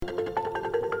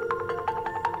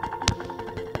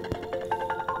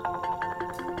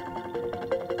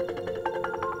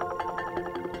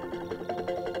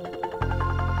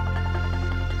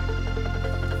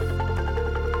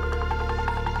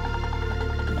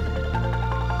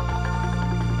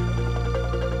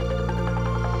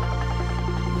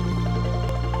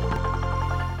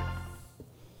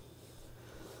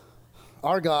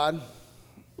Our God,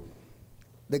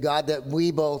 the God that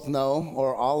we both know,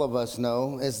 or all of us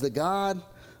know, is the God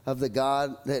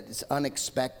that's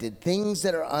unexpected, things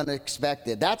that are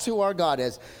unexpected. That's who our God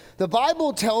is. The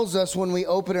Bible tells us when we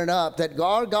open it up that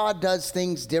our God does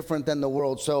things different than the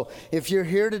world. So if you're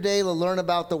here today to learn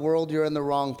about the world, you're in the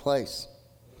wrong place.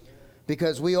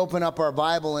 Because we open up our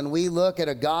Bible and we look at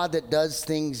a God that does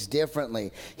things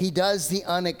differently. He does the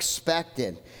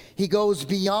unexpected. He goes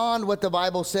beyond what the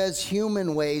Bible says,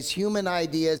 human ways, human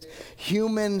ideas,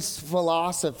 human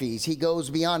philosophies. He goes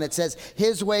beyond. It says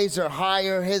his ways are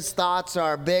higher, his thoughts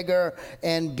are bigger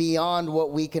and beyond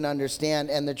what we can understand.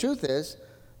 And the truth is,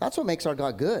 that's what makes our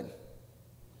God good.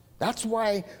 That's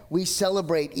why we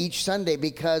celebrate each Sunday,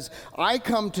 because I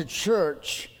come to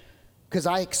church because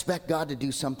I expect God to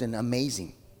do something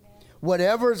amazing.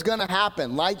 Whatever's going to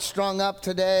happen, lights strung up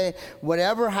today,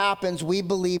 whatever happens, we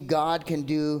believe God can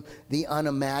do the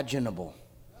unimaginable.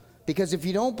 Because if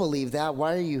you don't believe that,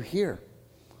 why are you here?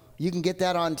 You can get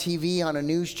that on TV, on a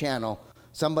news channel,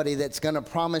 somebody that's going to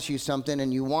promise you something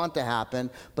and you want to happen.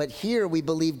 But here we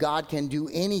believe God can do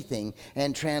anything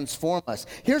and transform us.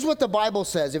 Here's what the Bible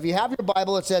says. If you have your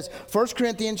Bible, it says 1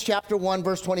 Corinthians chapter 1,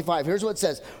 verse 25. Here's what it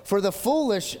says. For the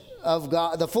foolishness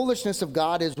of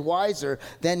God is wiser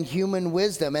than human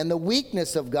wisdom, and the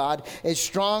weakness of God is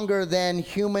stronger than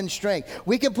human strength.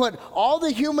 We can put all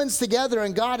the humans together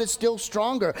and God is still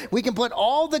stronger. We can put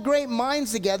all the great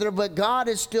minds together, but God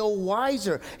is still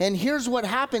wiser. And here's what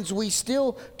happens. We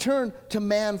still turn to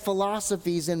man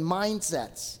philosophies and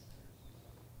mindsets.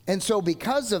 And so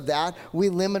because of that, we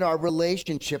limit our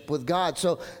relationship with God.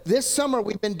 So this summer,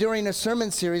 we've been doing a sermon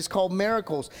series called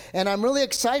Miracles. And I'm really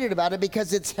excited about it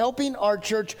because it's helping our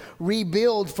church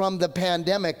rebuild from the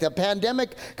pandemic. The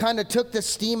pandemic kind of took the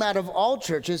steam out of all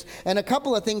churches. And a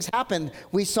couple of things happened.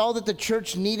 We saw that the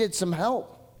church needed some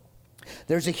help.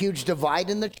 There's a huge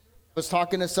divide in the church. I was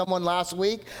talking to someone last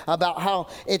week about how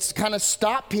it's kind of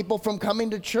stopped people from coming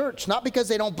to church. Not because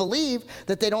they don't believe,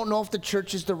 that they don't know if the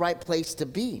church is the right place to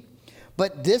be.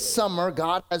 But this summer,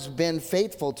 God has been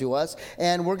faithful to us,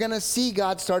 and we're going to see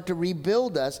God start to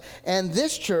rebuild us. And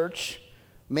this church,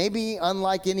 maybe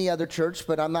unlike any other church,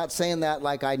 but I'm not saying that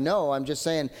like I know. I'm just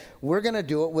saying we're going to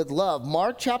do it with love.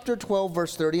 Mark chapter 12,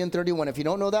 verse 30 and 31. If you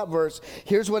don't know that verse,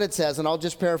 here's what it says, and I'll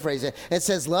just paraphrase it. It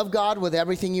says, love God with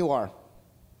everything you are,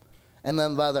 and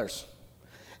then love others.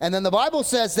 And then the Bible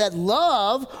says that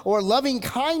love or loving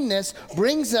kindness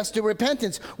brings us to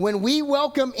repentance. When we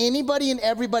welcome anybody and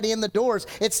everybody in the doors,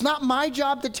 it's not my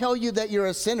job to tell you that you're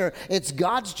a sinner. It's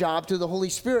God's job through the Holy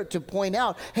Spirit to point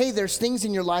out, hey, there's things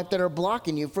in your life that are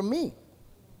blocking you from me.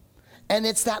 And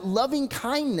it's that loving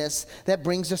kindness that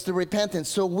brings us to repentance.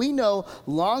 So we know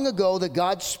long ago that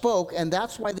God spoke, and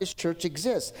that's why this church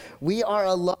exists. We are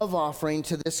a love offering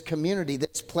to this community,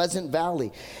 this Pleasant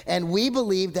Valley. And we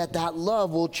believe that that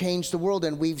love will change the world.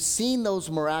 And we've seen those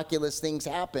miraculous things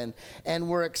happen, and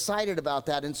we're excited about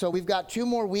that. And so we've got 2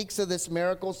 more weeks of this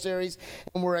miracle series,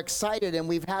 and we're excited. And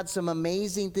we've had some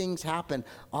amazing things happen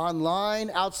online,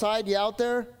 outside. You out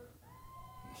there?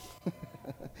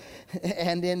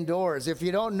 And indoors. If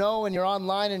you don't know and you're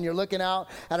online and you're looking out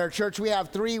at our church, we have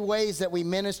 3 ways that we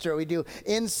minister. We do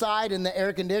inside in the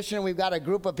air conditioning. We've got a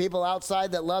group of people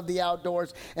outside that love the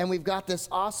outdoors. And we've got this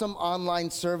awesome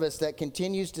online service that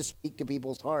continues to speak to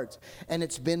people's hearts. And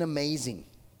it's been amazing.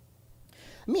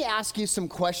 Let me ask you some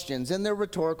questions, and they're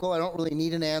rhetorical. I don't really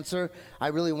need an answer. I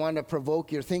really want to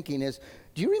provoke your thinking.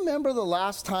 Do you remember the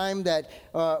last time that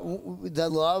the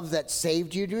love that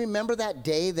saved you? Do you remember that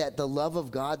day that the love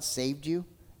of God saved you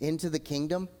into the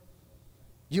kingdom?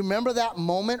 Do you remember that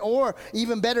moment? Or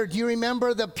even better, do you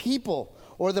remember the people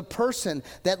or the person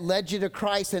that led you to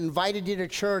Christ and invited you to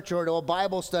church or to a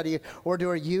Bible study or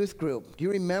to a youth group? Do you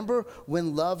remember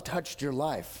when love touched your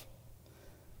life?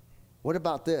 What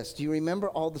about this? Do you remember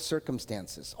all the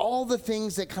circumstances? All the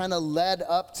things that kind of led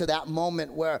up to that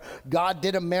moment where God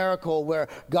did a miracle, where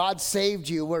God saved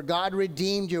you, where God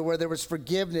redeemed you, where there was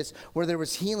forgiveness, where there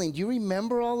was healing. Do you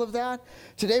remember all of that?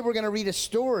 Today we're going to read a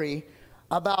story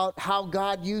about how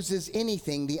God uses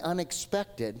anything, the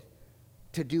unexpected,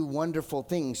 to do wonderful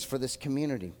things for this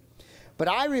community. But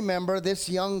I remember this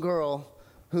young girl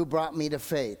who brought me to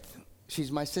faith.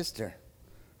 She's my sister.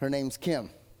 Her name's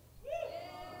Kim.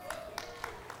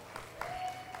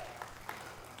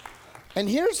 And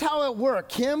here's how it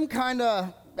worked. Kim kind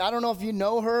of, I don't know if you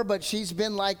know her, but she's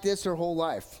been like this her whole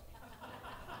life.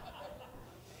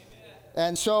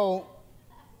 And so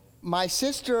my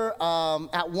sister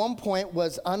at one point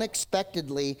was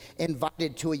unexpectedly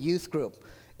invited to a youth group.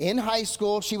 in high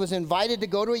school. She was invited to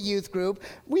go to a youth group.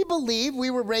 We believe, we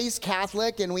were raised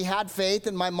Catholic and we had faith,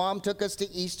 and my mom took us to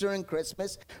Easter and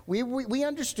Christmas. We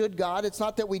understood God. It's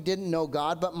not that we didn't know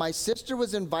God, but my sister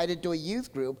was invited to a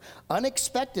youth group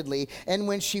unexpectedly, and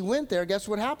when she went there, guess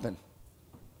what happened?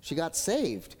 She got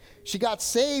saved. She got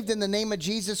saved in the name of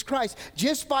Jesus Christ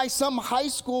just by some high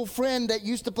school friend that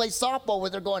used to play softball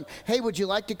with her going, hey, would you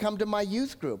like to come to my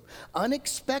youth group?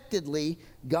 Unexpectedly,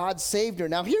 God saved her.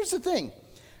 Now, here's the thing.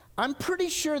 I'm pretty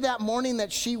sure that morning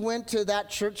that she went to that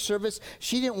church service,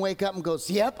 she didn't wake up and go,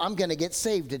 yep, I'm going to get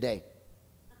saved today.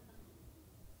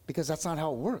 Because that's not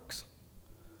how it works.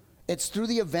 It's through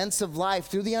the events of life,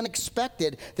 through the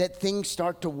unexpected, that things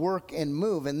start to work and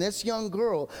move. And this young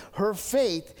girl, her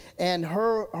faith and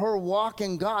her walk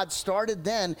in God started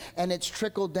then, and it's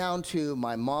trickled down to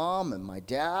my mom and my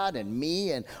dad and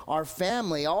me and our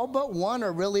family. All but one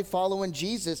are really following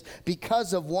Jesus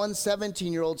because of one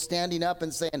 17-year-old standing up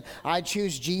and saying, I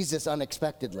choose Jesus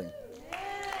unexpectedly.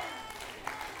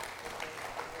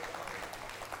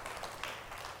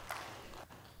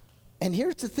 And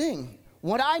here's the thing.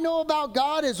 What I know about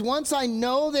God is once I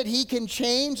know that he can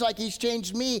change like he's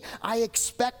changed me, I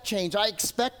expect change. I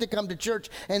expect to come to church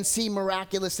and see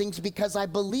miraculous things because I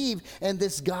believe in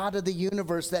this God of the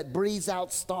universe that breathes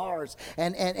out stars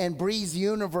and breathes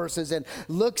universes and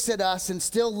looks at us and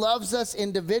still loves us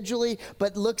individually,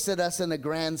 but looks at us in a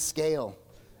grand scale,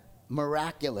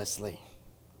 miraculously.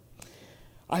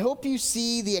 I hope you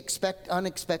see the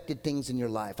unexpected things in your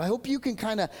life. I hope you can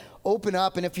kind of open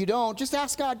up, and if you don't, just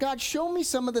ask God, God, show me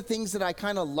some of the things that I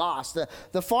kind of lost.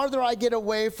 The farther I get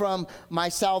away from my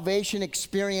salvation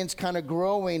experience kind of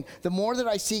growing, the more that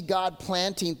I see God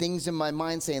planting things in my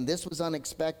mind saying, this was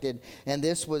unexpected and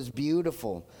this was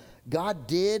beautiful. God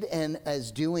did and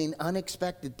is doing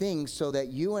unexpected things so that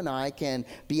you and I can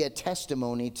be a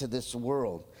testimony to this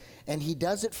world. And he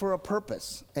does it for a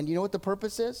purpose. And you know what the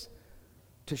purpose is?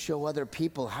 To show other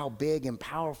people how big and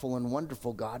powerful and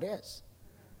wonderful God is.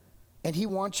 And he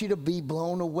wants you to be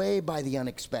blown away by the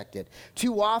unexpected.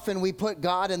 Too often we put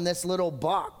God in this little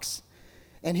box.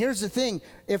 And here's the thing.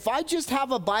 If I just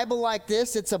have a Bible like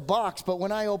this, it's a box. But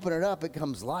when I open it up, it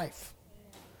comes life.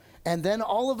 And then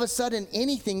all of a sudden,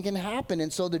 anything can happen.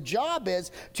 And so the job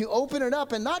is to open it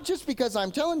up. And not just because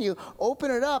I'm telling you,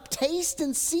 open it up, taste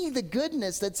and see the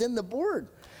goodness that's in the Word.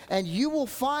 And you will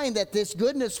find that this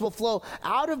goodness will flow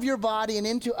out of your body and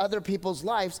into other people's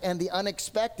lives, and the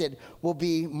unexpected will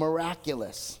be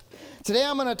miraculous. Today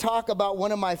I'm going to talk about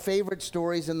one of my favorite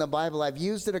stories in the Bible. I've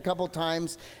used it a couple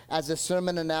times as a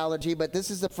sermon analogy, but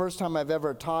this is the first time I've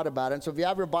ever taught about it. And so if you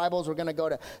have your Bibles, we're going to go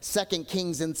to 2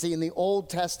 Kings and see in the Old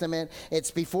Testament.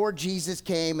 It's before Jesus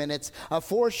came, and it's a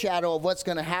foreshadow of what's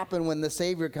going to happen when the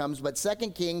Savior comes. But 2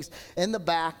 Kings in the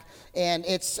back, and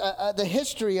it's the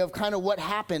history of kind of what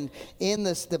happened in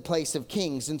the place of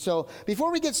kings. And so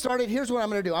before we get started, here's what I'm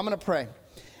going to do. I'm going to pray.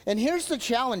 And here's the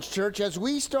challenge, church. As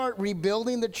we start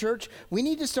rebuilding the church, we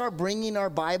need to start bringing our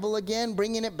Bible again,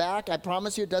 bringing it back. I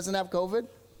promise you it doesn't have COVID.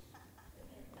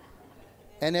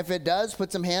 And if it does,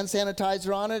 put some hand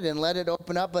sanitizer on it and let it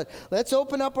open up. But let's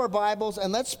open up our Bibles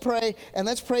and let's pray. And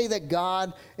let's pray that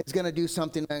God is going to do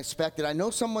something unexpected. I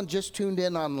know someone just tuned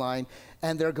in online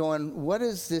and they're going, what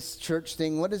is this church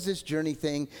thing? What is this journey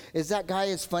thing? Is that guy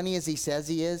as funny as he says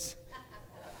he is?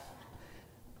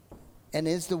 And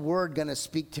is the word going to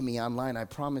speak to me online? I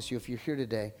promise you, if you're here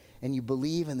today and you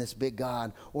believe in this big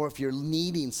God, or if you're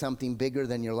needing something bigger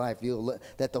than your life,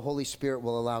 that the Holy Spirit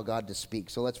will allow God to speak.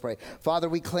 So let's pray. Father,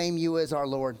 we claim you as our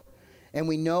Lord. And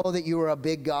we know that you are a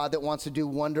big God that wants to do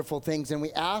wonderful things. And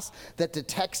we ask that the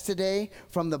text today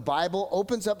from the Bible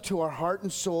opens up to our heart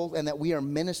and soul, and that we are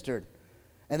ministered.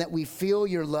 And that we feel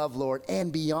your love, Lord.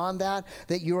 And beyond that,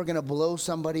 that you are going to blow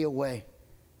somebody away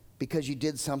because you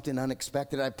did something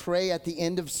unexpected. I pray at the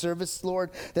end of service,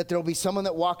 Lord, that there will be someone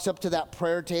that walks up to that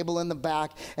prayer table in the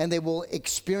back and they will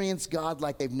experience God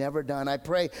like they've never done. I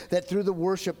pray that through the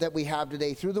worship that we have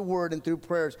today, through the word and through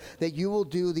prayers, that you will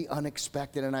do the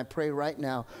unexpected. And I pray right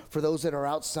now for those that are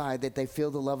outside that they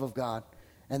feel the love of God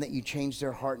and that you change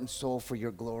their heart and soul for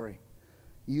your glory.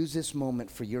 Use this moment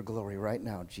for your glory right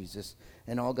now, Jesus.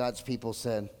 And all God's people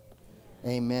said,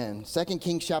 amen. 2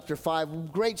 Kings chapter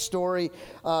 5, great story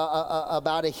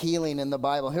about a healing in the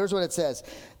Bible. Here's what it says.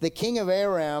 The king of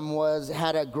Aram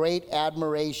had a great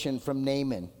admiration from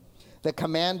Naaman, the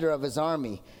commander of his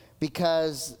army,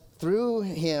 because Through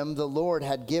him, the Lord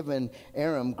had given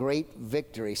Aram great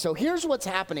victory. So here's what's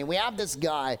happening. We have this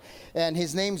guy, and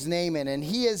his name's Naaman, and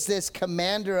he is this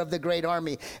commander of the great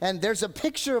army. And there's a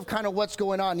picture of kind of what's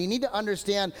going on. You need to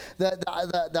understand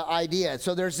the idea.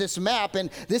 So there's this map,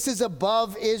 and this is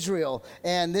above Israel,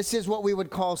 and this is what we would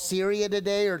call Syria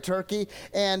today, or Turkey.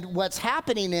 And what's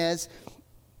happening is,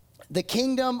 the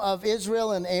kingdom of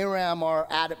Israel and Aram are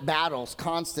at battles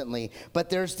constantly, but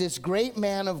there's this great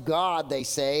man of God, they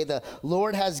say. The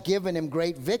Lord has given him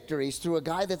great victories through a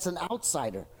guy that's an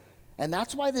outsider. And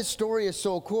that's why this story is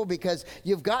so cool, because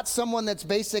you've got someone that's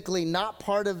basically not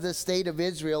part of the state of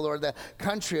Israel or the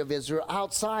country of Israel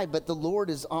outside, but the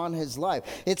Lord is on his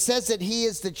life. It says that he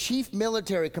is the chief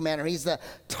military commander. He's the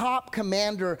top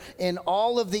commander in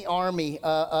all of the army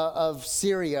of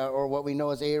Syria, or what we know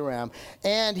as Aram.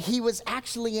 And he was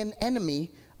actually an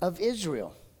enemy of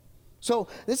Israel. So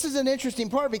this is an interesting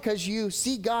part, because you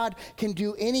see God can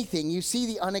do anything. You see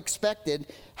the unexpected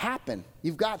happen.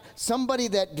 You've got somebody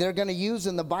that they're going to use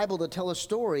in the Bible to tell a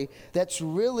story that's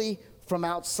really from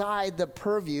outside the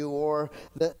purview or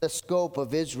the scope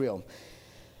of Israel.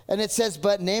 And it says,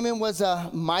 but Naaman was a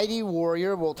mighty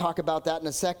warrior, we'll talk about that in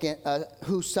a second,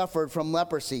 who suffered from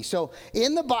leprosy. So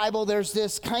in the Bible, there's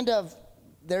this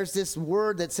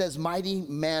word that says mighty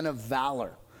man of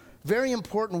valor. Very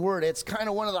important word. It's kind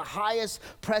of one of the highest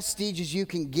prestiges you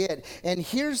can get. And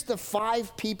here's the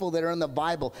 5 people that are in the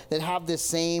Bible that have this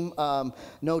same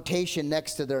notation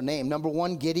next to their name. Number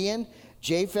 1, Gideon,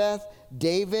 Japheth,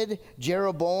 David,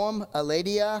 Jeroboam,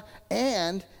 Eliada,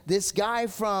 and this guy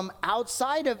from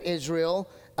outside of Israel,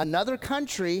 another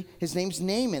country. His name's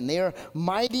Naaman. They are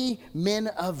mighty men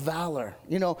of valor.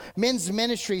 You know, men's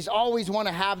ministries always want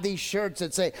to have these shirts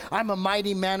that say, I'm a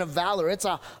mighty man of valor. It's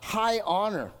a high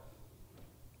honor.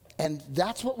 And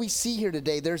that's what we see here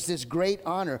today. There's this great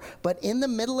honor. But in the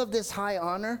middle of this high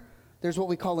honor, there's what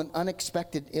we call an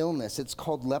unexpected illness. It's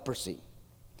called leprosy.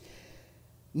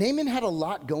 Naaman had a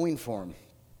lot going for him.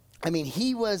 I mean,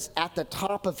 he was at the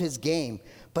top of his game.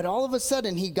 But all of a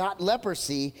sudden, he got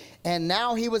leprosy, and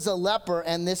now he was a leper,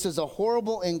 and this is a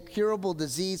horrible, incurable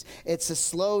disease. It's a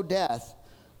slow death.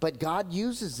 But God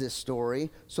uses this story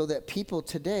so that people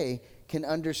today can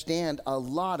understand a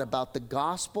lot about the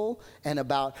gospel and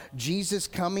about Jesus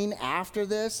coming after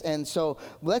this. And so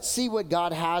let's see what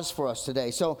God has for us today.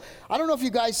 So I don't know if you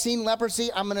guys seen leprosy.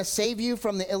 I'm going to save you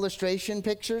from the illustration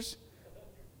pictures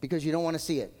because you don't want to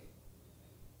see it.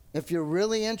 If you're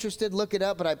really interested, look it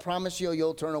up, but I promise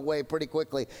you'll turn away pretty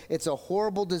quickly. It's a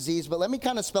horrible disease, but let me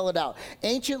kind of spell it out.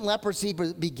 Ancient leprosy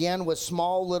began with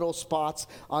small little spots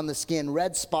on the skin,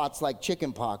 red spots like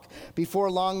chickenpox. Before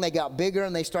long, they got bigger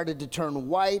and they started to turn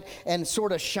white and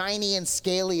sort of shiny and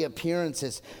scaly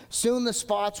appearances. Soon the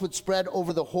spots would spread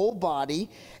over the whole body,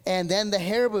 and then the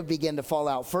hair would begin to fall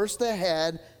out. First the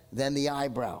head, then the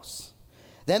eyebrows.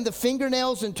 Then the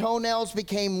fingernails and toenails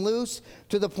became loose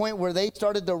to the point where they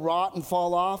started to rot and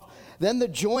fall off. Then the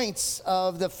joints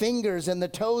of the fingers and the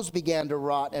toes began to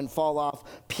rot and fall off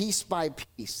piece by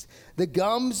piece. The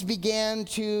gums began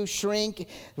to shrink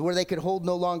where they could hold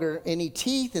no longer any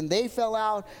teeth, and they fell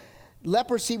out.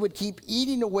 Leprosy would keep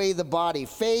eating away the body,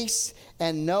 face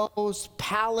and nose,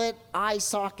 palate, eye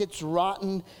sockets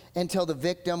rotten until the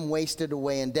victim wasted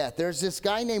away in death. There's this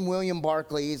guy named William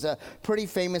Barclay. He's a pretty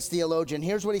famous theologian.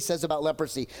 Here's what he says about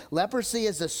leprosy. Leprosy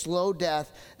is a slow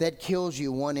death that kills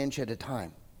you 1 inch at a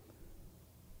time.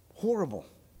 Horrible.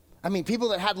 I mean, people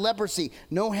that had leprosy,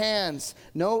 no hands,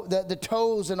 the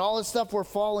toes and all this stuff were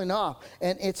falling off.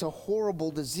 And it's a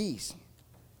horrible disease.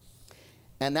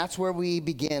 And that's where we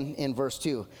begin in verse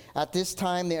 2. At this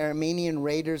time, the Aramean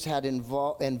raiders had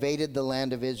invaded the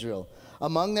land of Israel.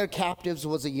 Among their captives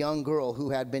was a young girl who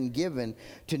had been given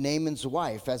to Naaman's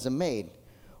wife as a maid.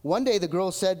 One day the girl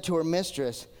said to her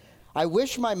mistress, I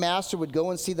wish my master would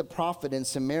go and see the prophet in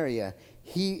Samaria.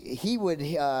 He would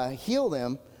heal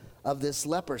them of this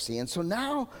leprosy. And so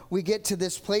now we get to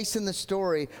this place in the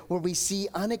story where we see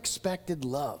unexpected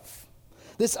love.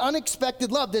 This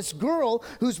unexpected love, this girl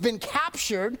who's been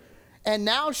captured, and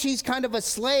now she's kind of a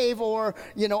slave or,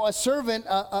 a servant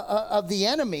of the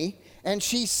enemy. And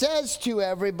she says to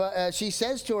everybody, she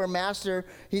says to her master,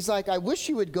 he's like, I wish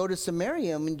you would go to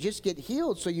Samaria and just get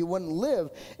healed so you wouldn't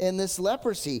live in this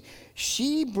leprosy.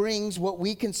 She brings what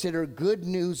we consider good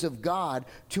news of God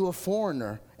to a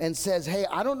foreigner and says, hey,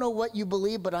 I don't know what you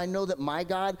believe, but I know that my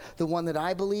God, the one that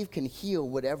I believe, can heal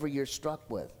whatever you're struck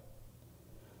with.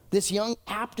 This young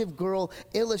captive girl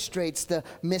illustrates the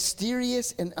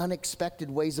mysterious and unexpected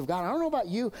ways of God. I don't know about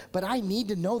you, but I need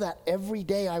to know that every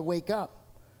day I wake up.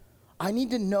 I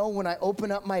need to know when I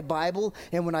open up my Bible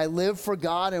and when I live for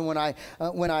God and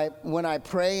when I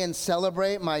pray and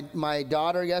celebrate. My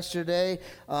daughter yesterday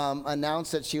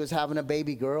announced that she was having a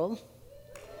baby girl.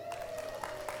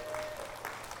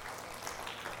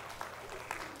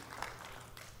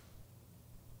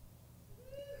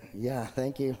 Yeah,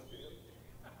 thank you.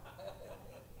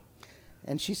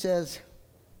 And she goes,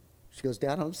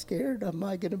 Dad, I'm scared. Am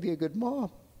I going to be a good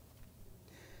mom?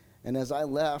 And as I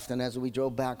left and as we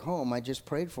drove back home, I just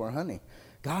prayed for her, honey.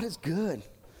 God is good.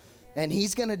 And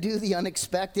he's going to do the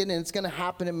unexpected, and it's going to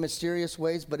happen in mysterious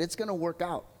ways, but it's going to work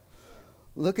out.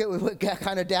 Look at what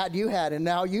kind of dad you had, and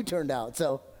now you turned out.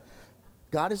 So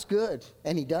God is good,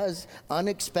 and he does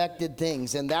unexpected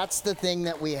things, and that's the thing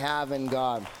that we have in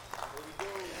God.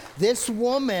 This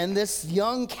woman, this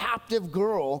young captive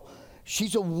girl,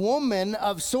 she's a woman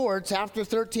of sorts. After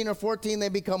 13 or 14, they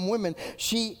become women.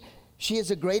 She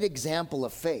is a great example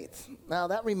of faith. Now,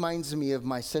 that reminds me of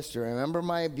my sister. Remember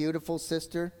my beautiful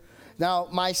sister? Now,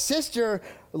 my sister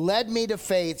led me to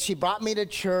faith. She brought me to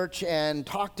church and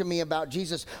talked to me about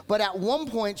Jesus. But at one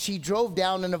point, she drove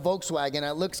down in a Volkswagen.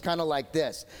 It looks kind of like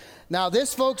this. Now,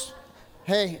 this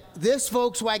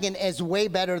Volkswagen is way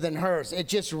better than hers. It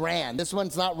just ran. This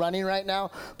one's not running right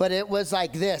now, but it was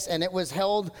like this, and it was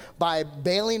held by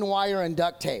baling wire and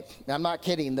duct tape. I'm not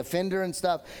kidding, the fender and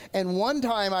stuff. And one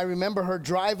time I remember her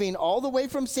driving all the way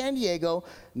from San Diego,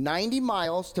 90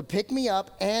 miles, to pick me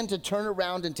up and to turn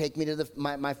around and take me to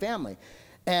my family.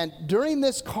 And during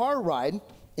this car ride,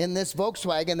 in this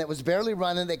Volkswagen that was barely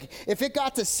running, if it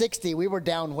got to 60, we were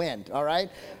downwind, all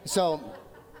right? So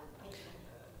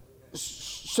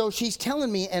she's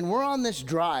telling me, and we're on this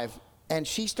drive, and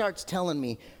she starts telling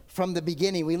me from the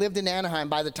beginning, we lived in Anaheim.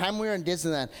 By the time we were in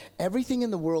Disneyland, everything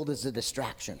in the world is a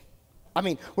distraction. I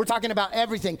mean, we're talking about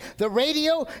everything. The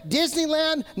radio,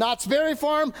 Disneyland, Knott's Berry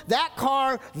Farm, that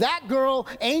car, that girl,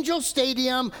 Angel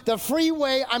Stadium, the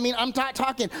freeway. I mean, I'm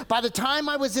talking. By the time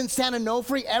I was in San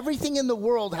Onofre, everything in the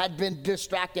world had been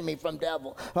distracting me from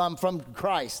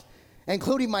Christ,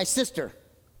 including my sister.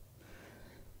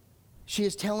 She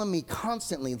is telling me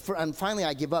constantly, and finally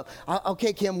I give up.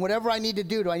 Okay, Kim, whatever I need to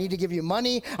do I need to give you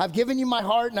money? I've given you my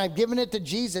heart, and I've given it to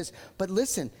Jesus. But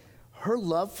listen, her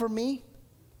love for me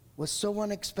was so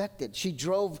unexpected. She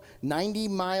drove 90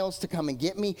 miles to come and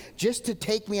get me, just to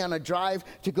take me on a drive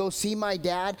to go see my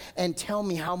dad and tell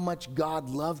me how much God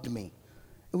loved me.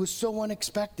 It was so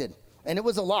unexpected. And it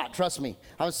was a lot, trust me.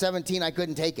 I was 17, I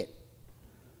couldn't take it.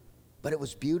 But it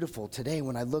was beautiful. Today,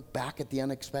 when I look back at the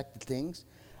unexpected things,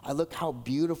 I look how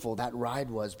beautiful that ride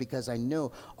was, because I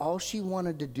knew all she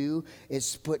wanted to do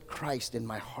is put Christ in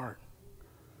my heart.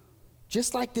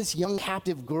 Just like this young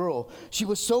captive girl, she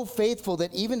was so faithful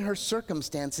that even her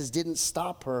circumstances didn't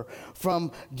stop her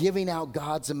from giving out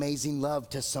God's amazing love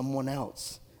to someone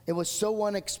else. It was so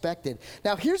unexpected.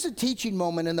 Now, here's a teaching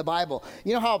moment in the Bible.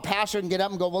 You know how a pastor can get up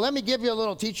and go, well, let me give you a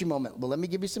little teaching moment. Well, let me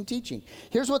give you some teaching.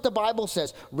 Here's what the Bible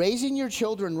says. Raising your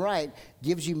children right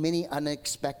gives you many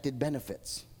unexpected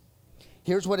benefits.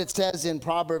 Here's what it says in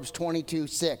Proverbs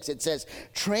 22:6. It says,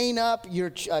 train up your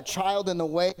child in the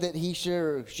way that he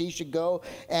or she should go,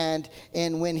 and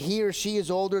when he or she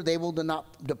is older, they will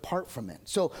not depart from it.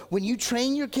 So when you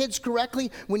train your kids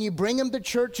correctly, when you bring them to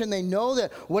church and they know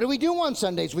that, what do we do on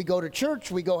Sundays? We go to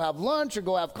church, we go have lunch, or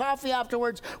go have coffee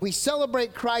afterwards. We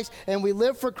celebrate Christ, and we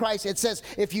live for Christ. It says,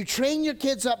 if you train your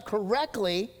kids up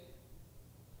correctly,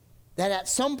 that at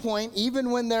some point,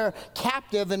 even when they're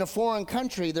captive in a foreign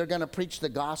country, they're going to preach the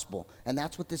gospel. And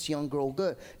that's what this young girl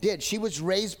did. She was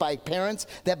raised by parents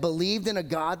that believed in a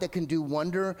God that can do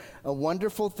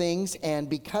wonderful things. And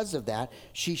because of that,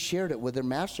 she shared it with her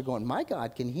master, going, my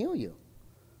God can heal you.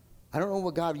 I don't know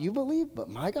what God you believe, but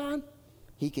my God,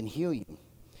 he can heal you.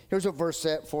 Here's what verse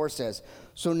 4 says.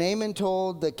 So Naaman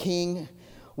told the king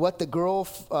what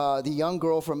the young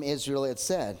girl from Israel had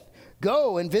said.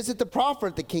 Go and visit the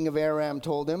prophet, the king of Aram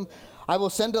told him. I will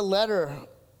send a letter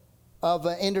of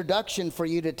introduction for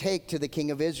you to take to the king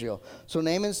of Israel. So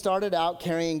Naaman started out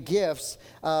carrying gifts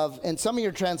in some of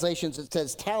your translations it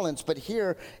says talents, but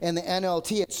here in the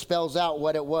NLT it spells out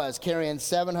what it was, carrying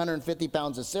 750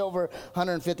 pounds of silver,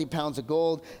 150 pounds of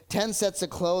gold, 10 sets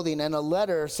of clothing, and a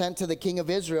letter sent to the king of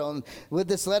Israel. And with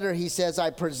this letter he says,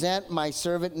 I present my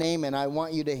servant Naaman. I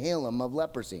want you to heal him of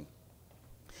leprosy.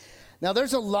 Now,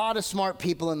 there's a lot of smart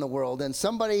people in the world, and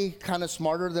somebody kind of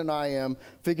smarter than I am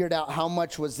figured out how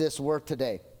much was this worth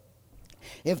today.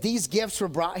 If these gifts were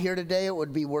brought here today, it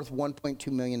would be worth $1.2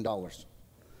 million.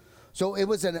 So it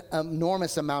was an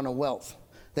enormous amount of wealth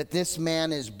that this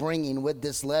man is bringing with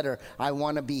this letter, I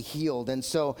want to be healed. And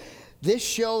so This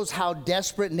shows how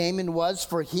desperate Naaman was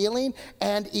for healing,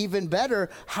 and even better,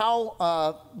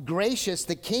 how gracious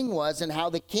the king was and how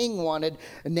the king wanted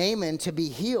Naaman to be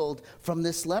healed from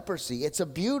this leprosy. It's a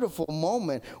beautiful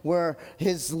moment where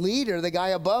his leader, the guy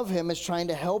above him, is trying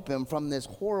to help him from this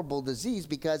horrible disease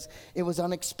because it was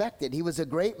unexpected. He was a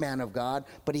great man of God,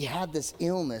 but he had this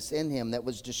illness in him that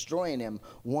was destroying him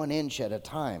 1 inch at a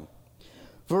time.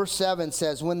 Verse 7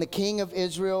 says, when the king of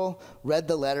Israel read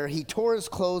the letter, he tore his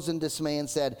clothes in dismay and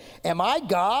said, am I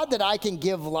God that I can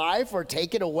give life or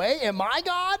take it away? Am I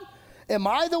God? Am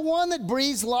I the one that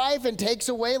breathes life and takes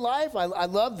away life? I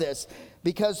love this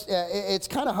because it's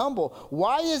kind of humble.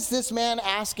 Why is this man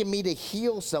asking me to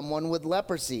heal someone with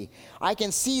leprosy? I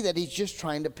can see that he's just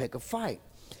trying to pick a fight.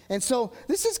 And so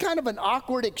this is kind of an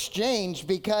awkward exchange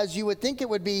because you would think it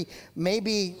would be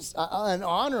maybe an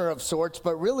honor of sorts,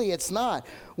 but really it's not.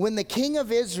 When the king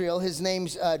of Israel, his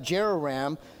name's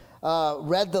Jehoram,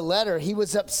 read the letter, he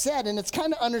was upset, and it's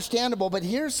kind of understandable, but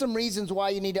here's some reasons why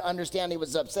you need to understand he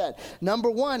was upset. Number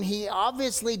one, he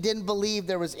obviously didn't believe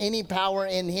there was any power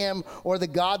in him or the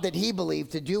God that he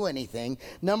believed to do anything.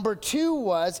 Number two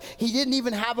was he didn't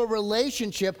even have a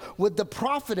relationship with the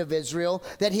prophet of Israel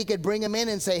that he could bring him in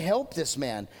and say, help this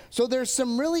man. So there's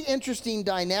some really interesting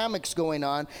dynamics going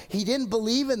on. He didn't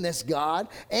believe in this God,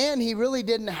 and he really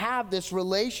didn't have this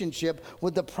relationship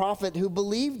with the prophet who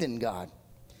believed in God.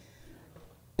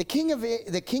 The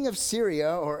king of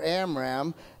Syria, or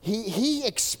Amram, he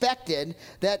expected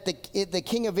that the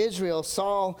king of Israel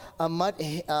saw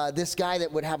this guy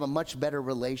that would have a much better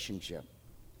relationship.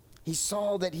 He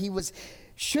saw that he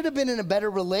should have been in a better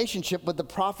relationship with the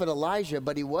prophet Elijah,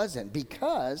 but he wasn't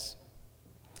because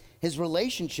his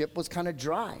relationship was kind of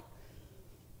dry.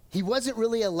 He wasn't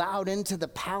really allowed into the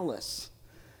palace.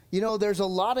 You know, there's a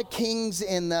lot of kings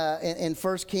in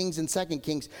 1 Kings and 2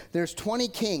 Kings. There's 20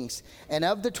 kings, and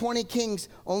of the 20 kings,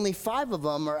 only 5 of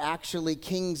them are actually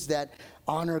kings that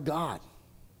honor God.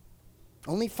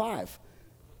 Only 5.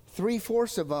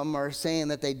 3/4 of them are saying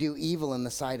that they do evil in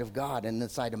the sight of God and in the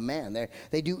sight of man.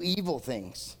 They do evil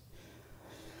things.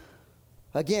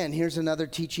 Again, here's another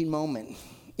teaching moment.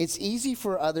 It's easy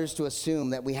for others to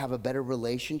assume that we have a better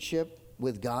relationship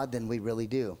with God than we really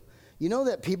do. You know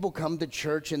that people come to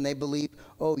church and they believe,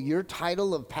 oh, your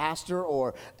title of pastor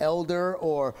or elder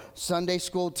or Sunday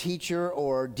school teacher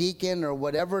or deacon or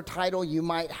whatever title you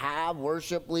might have,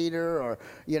 worship leader or,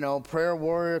 prayer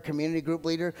warrior, community group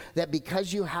leader, that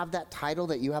because you have that title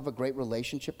that you have a great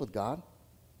relationship with God?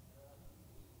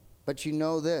 But you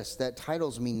know this, that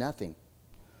titles mean nothing.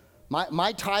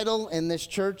 My title in this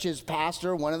church is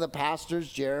pastor, one of the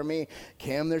pastors, Jeremy,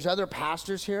 Kim, there's other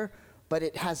pastors here. But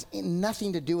it has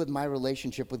nothing to do with my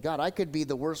relationship with God. I could be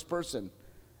the worst person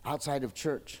outside of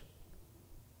church.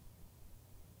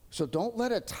 So don't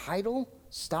let a title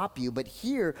stop you. But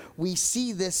here we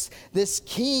see this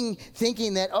king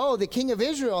thinking that, oh, the king of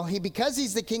Israel, because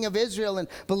he's the king of Israel and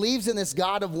believes in this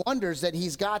God of wonders, that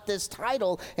he's got this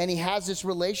title and he has this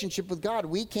relationship with God.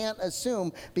 We can't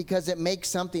assume because it makes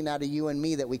something out of you and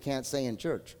me that we can't say in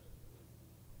church.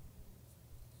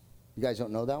 You guys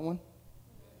don't know that one?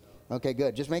 Okay,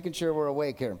 good. Just making sure we're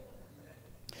awake here.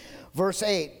 Verse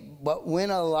 8, but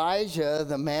when Elijah,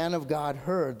 the man of God,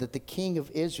 heard that the king of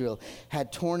Israel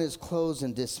had torn his clothes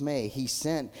in dismay, he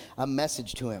sent a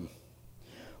message to him.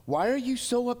 Why are you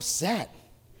so upset?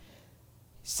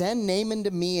 Send Naaman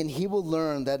to me, and he will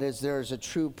learn that there is a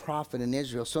true prophet in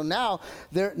Israel. So now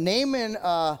Naaman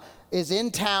is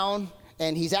in town,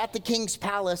 and he's at the king's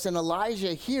palace, and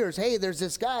Elijah hears, hey, there's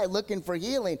this guy looking for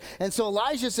healing. And so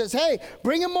Elijah says, hey,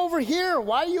 bring him over here.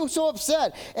 Why are you so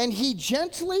upset? And he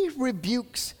gently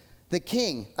rebukes the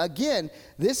king. Again,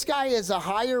 this guy is a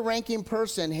higher ranking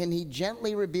person, and he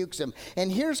gently rebukes him.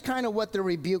 And here's kind of what the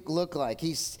rebuke looked like.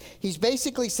 He's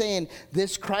basically saying,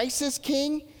 this crisis,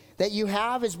 king, that you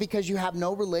have is because you have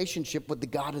no relationship with the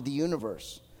God of the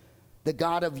universe, the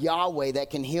God of Yahweh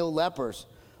that can heal lepers.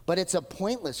 But it's a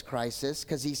pointless crisis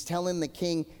because he's telling the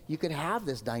king, you could have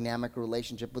this dynamic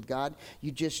relationship with God.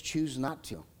 You just choose not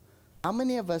to. How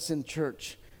many of us in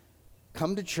church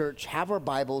come to church, have our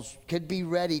Bibles, could be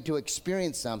ready to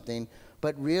experience something,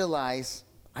 but realize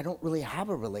I don't really have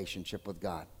a relationship with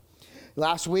God?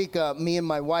 Last week, me and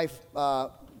my wife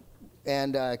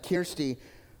and Kirsty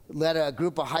led a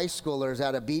group of high schoolers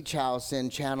at a beach house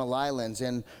in Channel Islands,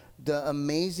 and the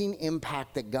amazing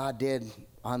impact that God did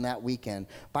on that weekend.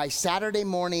 By Saturday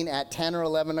morning at 10 or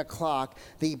 11 o'clock,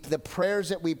 the prayers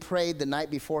that we prayed the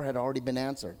night before had already been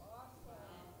answered.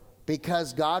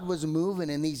 Because God was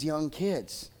moving in these young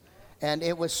kids. And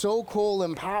it was so cool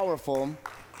and powerful.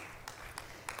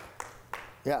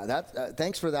 Yeah,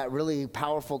 thanks for that really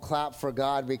powerful clap for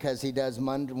God, because he does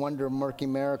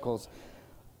wonder-working miracles.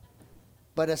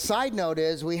 But a side note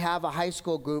is we have a high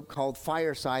school group called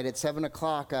Fireside at 7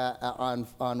 o'clock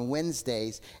on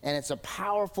Wednesdays, and it's a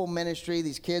powerful ministry.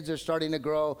 These kids are starting to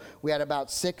grow. We had about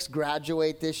 6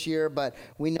 graduate this year, but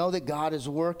we know that God is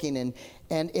working,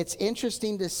 and it's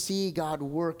interesting to see God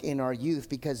work in our youth,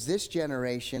 because this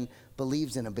generation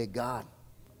believes in a big God.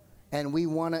 And we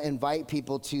want to invite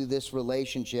people to this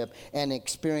relationship and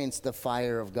experience the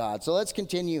fire of God. So let's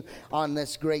continue on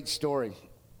this great story.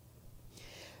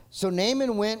 So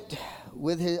Naaman went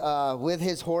with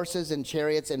his horses and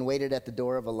chariots and waited at the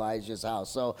door of Elijah's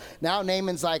house. So now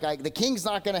Naaman's like, the king's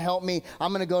not going to help me.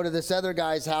 I'm going to go to this other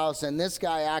guy's house, and this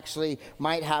guy actually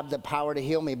might have the power to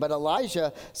heal me. But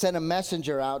Elijah sent a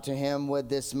messenger out to him with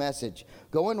this message.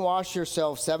 Go and wash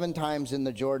yourself 7 times in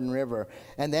the Jordan River,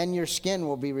 and then your skin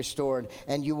will be restored,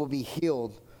 and you will be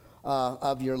healed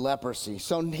of your leprosy.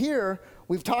 So here,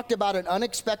 we've talked about an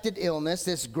unexpected illness.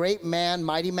 This great man,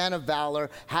 mighty man of valor,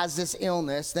 has this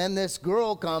illness. Then this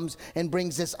girl comes and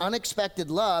brings this unexpected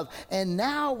love. And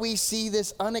now we see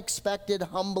this unexpected,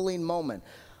 humbling moment.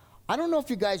 I don't know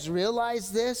if you guys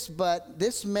realize this, but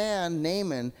this man,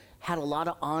 Naaman, had a lot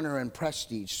of honor and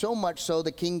prestige. So much so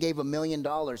the king gave $1 million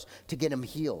to get him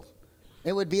healed.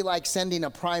 It would be like sending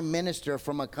a prime minister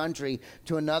from a country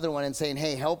to another one and saying,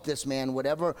 hey, help this man.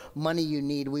 Whatever money you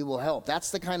need, we will help.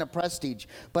 That's the kind of prestige.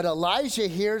 But Elijah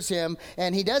hears him,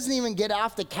 and he doesn't even get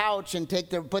off the couch and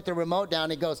put the remote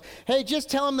down. He goes, hey, just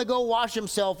tell him to go wash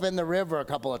himself in the river a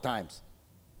couple of times.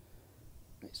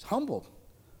 He's humbled.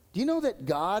 Do you know that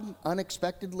God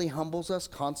unexpectedly humbles us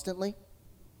constantly?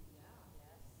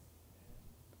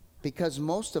 Because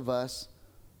most of us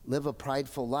live a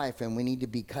prideful life, and we need to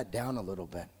be cut down a little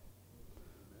bit,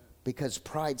 because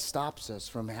pride stops us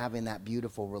from having that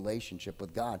beautiful relationship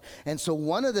with God. And so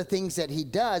one of the things that he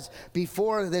does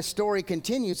before this story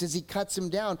continues is he cuts him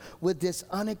down with this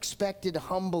unexpected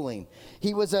humbling.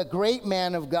 He was a great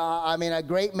man of God, a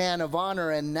great man of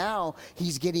honor, and now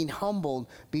he's getting humbled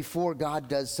before God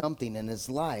does something in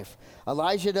his life.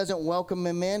 Elijah doesn't welcome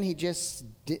him in. He just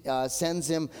sends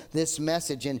him this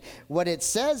message. And what it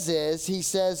says is, he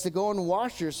says to go and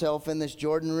wash yourself in this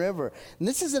Jordan River. And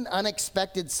this is an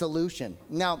unexpected solution.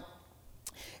 Now,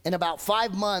 in about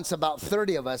 5 months, about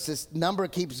 30 of us, this number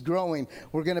keeps growing,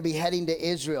 we're going to be heading to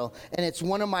Israel. And it's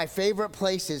one of my favorite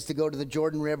places to go to the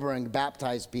Jordan River and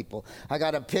baptize people. I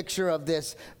got a picture of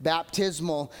this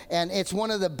baptismal, and it's one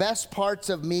of the best parts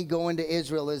of me going to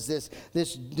Israel is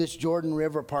this Jordan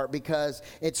River part, because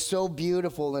it's so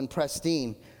beautiful and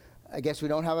pristine. I guess we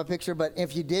don't have a picture, but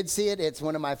if you did see it, it's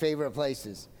one of my favorite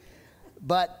places.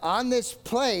 But on this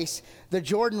place, the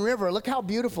Jordan River, look how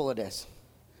beautiful it is.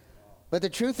 But the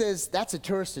truth is, that's a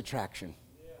tourist attraction.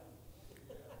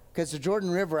 Because the Jordan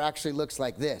River actually looks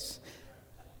like this.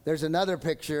 There's another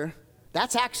picture.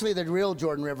 That's actually the real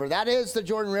Jordan River. That is the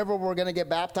Jordan River where we're going to get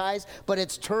baptized, but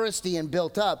it's touristy and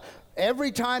built up.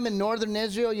 Every time in northern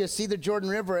Israel you see the Jordan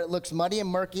River, it looks muddy and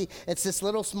murky. It's this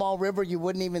little small river you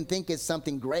wouldn't even think is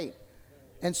something great.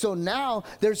 And so now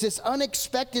there's this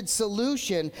unexpected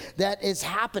solution that is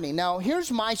happening. Now,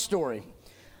 here's my story.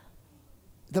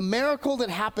 The miracle that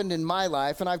happened in my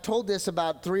life, and I've told this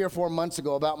about 3 or 4 months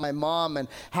ago about my mom and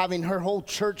having her whole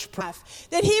church.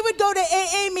 That he would go to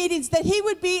AA meetings, that he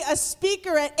would be a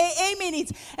speaker at AA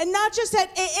meetings, and not just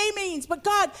at AA meetings, but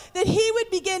God, that he would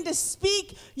begin to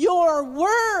speak your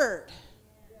word.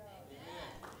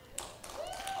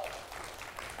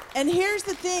 And here's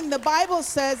the thing, the Bible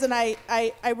says, and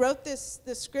I wrote this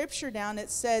scripture down, it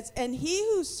says, and he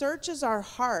who searches our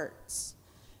hearts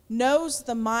knows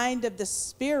the mind of the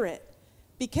Spirit,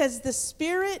 because the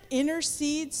Spirit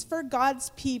intercedes for God's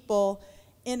people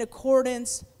in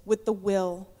accordance with the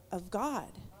will of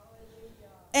God.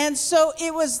 And so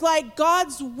it was like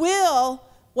God's will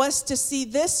was to see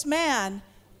this man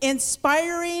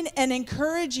inspiring and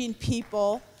encouraging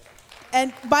people,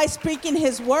 and by speaking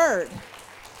his word.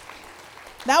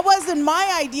 That wasn't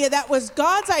my idea, that was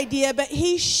God's idea, but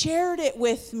he shared it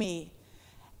with me.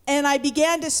 And I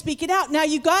began to speak it out. Now,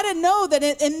 you got to know that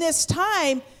in this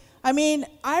time,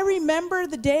 I remember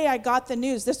the day I got the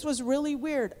news. This was really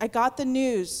weird. I got the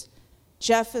news,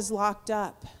 Jeff is locked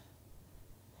up.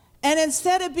 And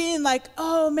instead of being like,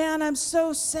 oh man, I'm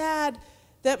so sad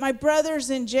that my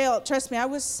brother's in jail. Trust me, I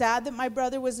was sad that my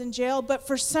brother was in jail, but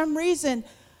for some reason,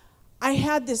 I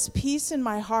had this peace in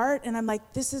my heart, and I'm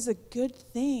like, this is a good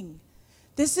thing.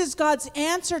 This is God's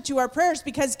answer to our prayers,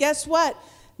 because guess what?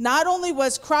 Not only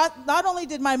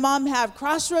did my mom have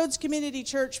Crossroads Community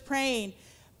Church praying,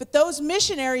 but those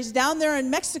missionaries down there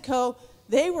in Mexico,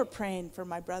 they were praying for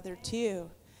my brother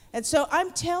too. And so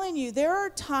I'm telling you, there are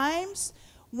times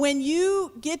when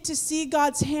you get to see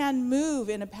God's hand move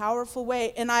in a powerful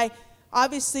way. And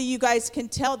obviously you guys can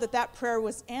tell that prayer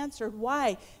was answered.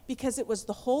 Why? Because it was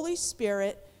the Holy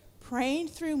Spirit praying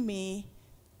through me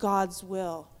God's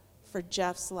will for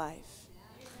Jeff's life.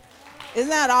 Isn't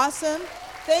that awesome?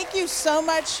 Thank you so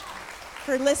much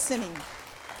for listening.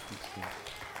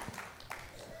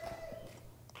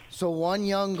 So one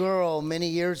young girl many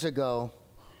years ago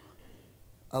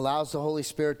allows the Holy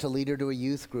Spirit to lead her to a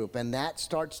youth group, and that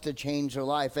starts to change her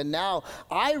life. And now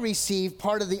I receive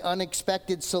part of the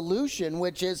unexpected solution,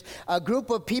 which is a group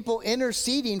of people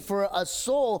interceding for a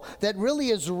soul that really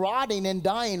is rotting and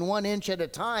dying 1 inch at a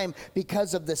time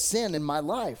because of the sin in my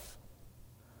life.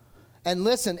 And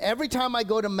listen, every time I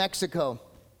go to Mexico,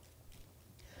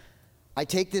 I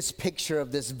take this picture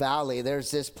of this valley.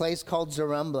 There's this place called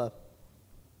Zarambla.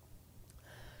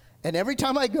 And every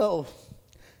time I go,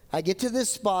 I get to this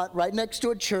spot right next to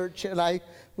a church, and I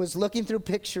was looking through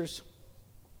pictures.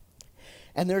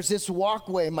 And there's this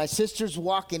walkway. My sister's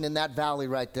walking in that valley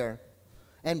right there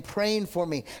and praying for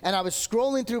me. And I was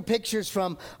scrolling through pictures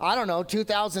from,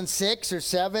 2006 or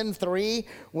 7, 3,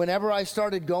 whenever I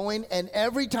started going. And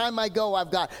every time I go, I've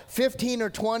got 15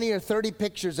 or 20 or 30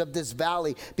 pictures of this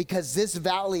valley, because this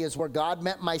valley is where God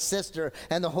met my sister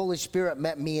and the Holy Spirit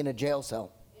met me in a jail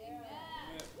cell.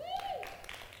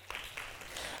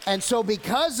 And so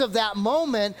because of that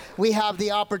moment, we have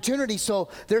the opportunity. So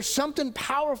there's something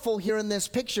powerful here in this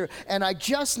picture. And I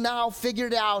just now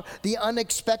figured out the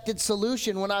unexpected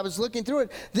solution when I was looking through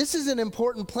it. This is an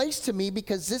important place to me,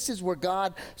 because this is where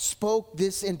God spoke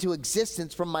this into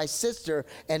existence from my sister,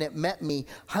 and it met me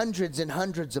hundreds and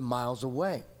hundreds of miles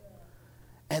away.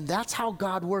 And that's how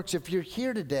God works. If you're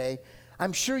here today,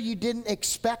 I'm sure you didn't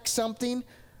expect something,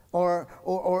 or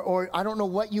I don't know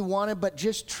what you wanted, but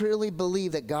just truly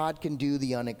believe that God can do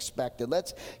the unexpected.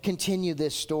 Let's continue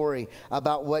this story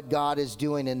about what God is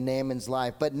doing in Naaman's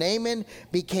life. But Naaman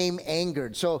became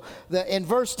angered. So in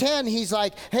verse 10, he's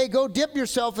like, hey, go dip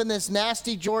yourself in this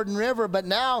nasty Jordan River. But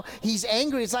now he's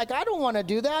angry. He's like, I don't want to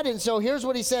do that. And so here's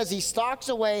what he says. He stalks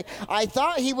away. I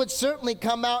thought he would certainly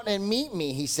come out and meet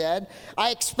me, he said.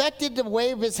 I expected to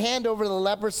wave his hand over the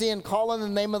leprosy and call on the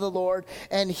name of the Lord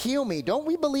and heal me. Don't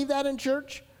we believe that in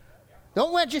church?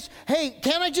 Don't we just, hey,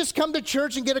 can't I just come to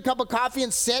church and get a cup of coffee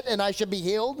and sit and I should be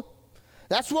healed?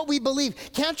 That's what we believe.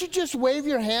 Can't you just wave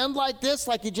your hand like this,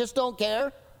 like you just don't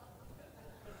care?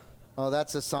 Oh,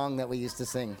 that's a song that we used to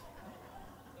sing.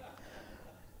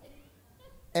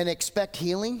 And expect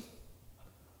healing?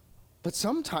 But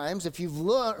sometimes, if you've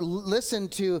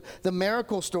listened to the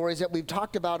miracle stories that we've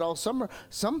talked about all summer,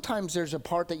 sometimes there's a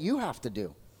part that you have to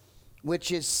do,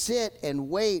 which is sit and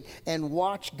wait and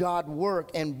watch God work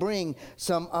and bring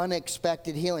some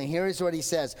unexpected healing. Here's what he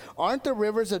says. Aren't the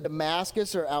rivers of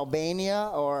Damascus or Albania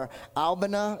or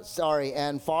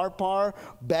and Pharpar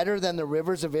better than the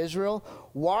rivers of Israel?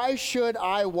 Why should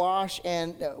I wash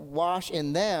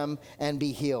in them and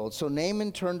be healed? So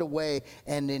Naaman turned away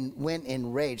and went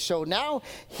enraged. So now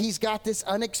he's got this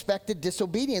unexpected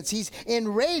disobedience. He's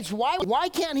enraged. Why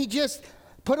can't he just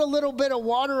put a little bit of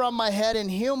water on my head and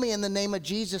heal me in the name of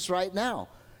Jesus right now?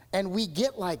 And we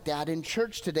get like that in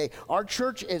church today. Our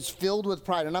church is filled with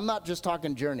pride. And I'm not just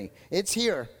talking Journey. It's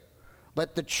here.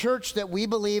 But the church that we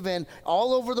believe in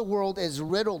all over the world is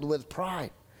riddled with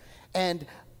pride. And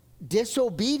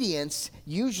disobedience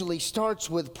usually starts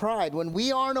with pride. When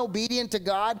we aren't obedient to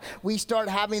God, we start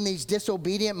having these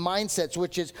disobedient mindsets,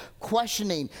 which is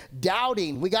questioning,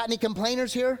 doubting. We got any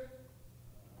complainers here?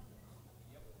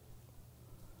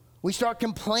 We start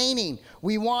complaining.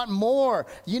 We want more.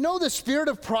 You know, the spirit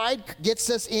of pride gets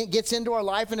into our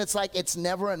life, and it's like it's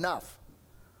never enough.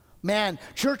 Man,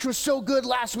 church was so good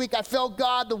last week. I felt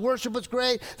God. The worship was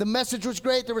great. The message was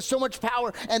great. There was so much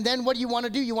power. And then what do you want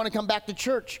to do? You want to come back to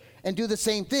church and do the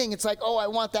same thing. It's like, oh, I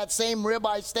want that same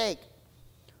ribeye steak.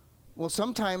 Well,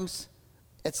 sometimes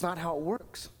it's not how it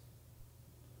works.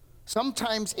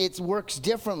 Sometimes it works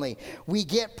differently. We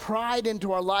get pride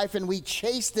into our life and we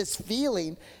chase this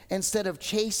feeling instead of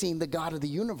chasing the God of the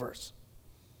universe.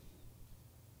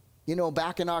 You know,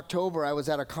 back in October, I was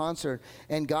at a concert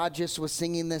and God just was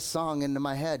singing this song into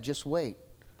my head. Just wait.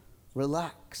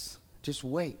 Relax. Just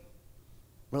wait.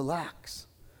 Relax.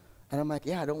 And I'm like,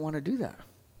 yeah, I don't want to do that.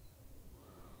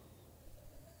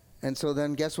 And so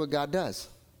then guess what God does?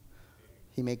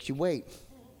 He makes you wait.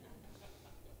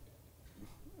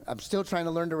 I'm still trying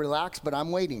to learn to relax, but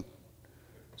I'm waiting.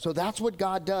 So that's what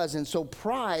God does. And so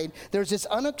pride, there's this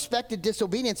unexpected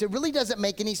disobedience. It really doesn't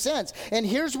make any sense. And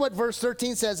here's what verse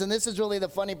 13 says, and this is really the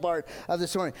funny part of the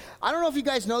story. I don't know if you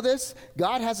guys know this.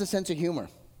 God has a sense of humor.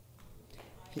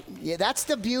 Yeah, that's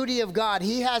the beauty of God.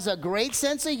 He has a great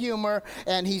sense of humor,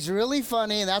 and he's really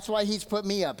funny, and that's why he's put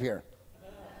me up here.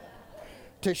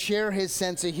 To share his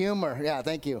sense of humor. Yeah,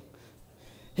 thank you.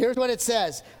 Here's what it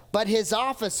says. But his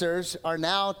officers are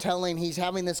now he's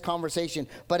having this conversation.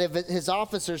 But if his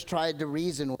officers tried to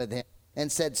reason with him and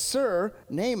said, Sir,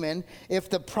 Naaman, if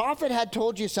the prophet had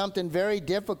told you something very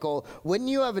difficult, wouldn't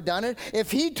you have done it?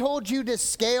 If he told you to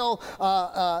scale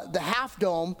the Half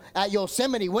Dome at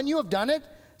Yosemite, wouldn't you have done it?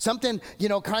 Something,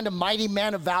 kind of mighty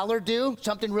man of valor do?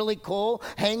 Something really cool?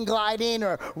 Hang gliding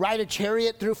or ride a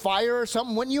chariot through fire or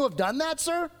something? Wouldn't you have done that,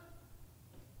 sir?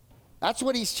 That's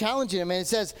what he's challenging him. And it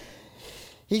says,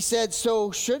 he said,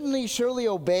 so shouldn't he surely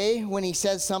obey when he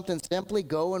says something simply,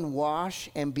 go and wash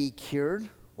and be cured?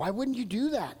 Why wouldn't you do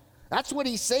that? That's what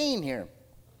he's saying here.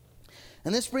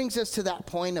 And this brings us to that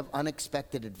point of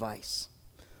unexpected advice.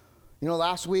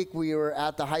 Last week we were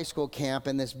at the high school camp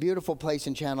in this beautiful place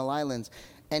in Channel Islands.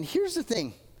 And here's the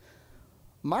thing.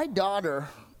 My daughter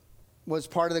was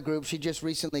part of the group. She just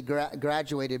recently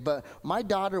graduated, but my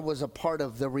daughter was a part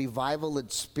of the revival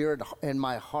and spirit in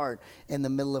my heart in the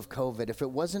middle of COVID. If it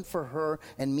wasn't for her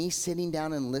and me sitting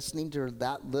down and listening to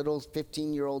that little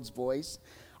 15-year-old's voice,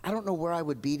 I don't know where I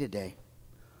would be today.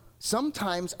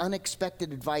 Sometimes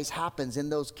unexpected advice happens, and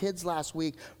those kids last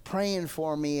week praying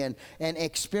for me and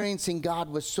experiencing God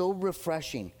was so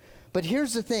refreshing. But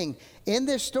here's the thing. In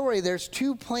this story, there's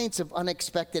 2 points of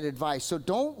unexpected advice. So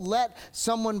don't let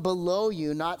someone below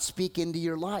you not speak into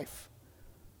your life.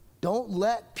 Don't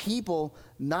let people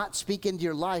not speak into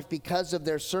your life because of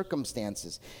their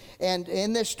circumstances. And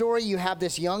in this story, you have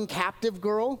this young captive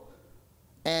girl,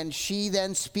 and she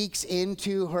then speaks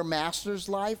into her master's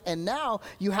life. And now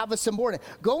you have a subordinate.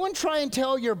 Go and try and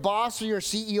tell your boss or your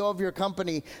CEO of your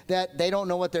company that they don't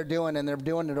know what they're doing and they're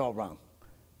doing it all wrong.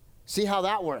 See how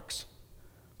that works.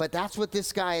 But that's what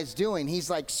this guy is doing. He's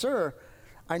like, sir,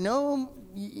 I know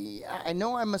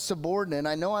I'm a subordinate.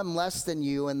 I know I'm less than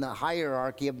you in the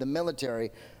hierarchy of the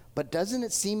military. But doesn't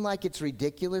it seem like it's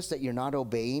ridiculous that you're not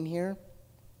obeying here?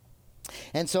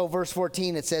 And so verse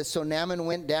 14, it says, so Naaman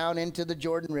went down into the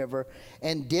Jordan River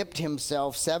and dipped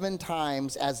himself 7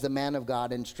 times as the man of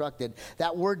God instructed.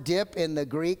 That word dip in the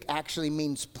Greek actually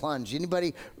means plunge.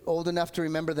 Anybody old enough to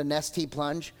remember the Nestea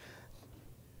plunge?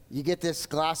 You get this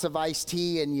glass of iced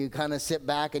tea and you kind of sit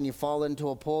back and you fall into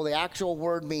a pool. The actual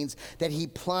word means that he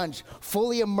plunged,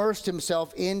 fully immersed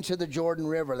himself into the Jordan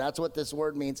River. That's what this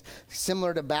word means,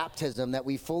 similar to baptism, that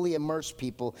we fully immerse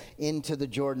people into the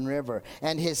Jordan River.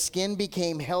 And his skin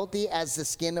became healthy as the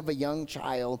skin of a young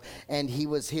child, and he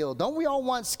was healed. Don't we all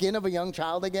want skin of a young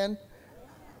child again?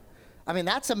 I mean,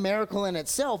 that's a miracle in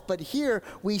itself, but here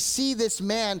we see this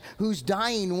man who's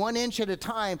dying 1 inch at a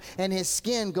time, and his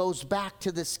skin goes back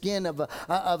to the skin of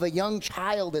a young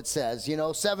child, it says.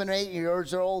 7 or 8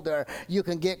 years old, or you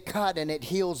can get cut and it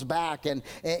heals back, and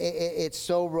it's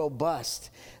so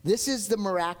robust. This is the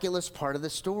miraculous part of the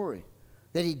story,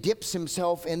 that he dips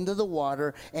himself into the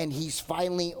water and he's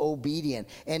finally obedient,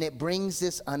 and it brings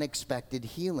this unexpected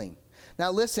healing. Now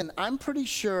listen, I'm pretty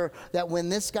sure that when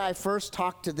this guy first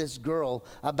talked to this girl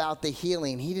about the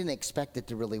healing, he didn't expect it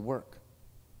to really work.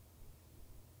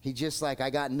 He just I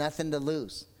got nothing to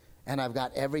lose and I've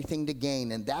got everything to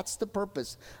gain. And that's the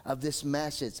purpose of this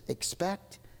message.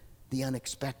 Expect the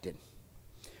unexpected.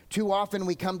 Too often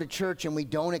we come to church and we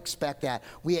don't expect that.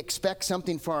 We expect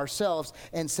something for ourselves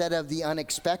instead of the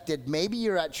unexpected. Maybe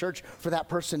you're at church for that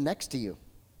person next to you.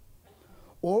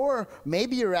 Or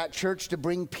maybe you're at church to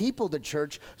bring people to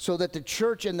church so that the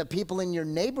church and the people in your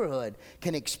neighborhood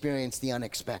can experience the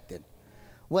unexpected.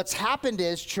 What's happened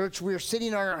is, church, we're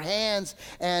sitting on our hands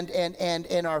and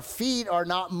our feet are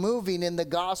not moving in the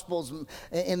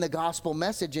gospel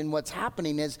message. And what's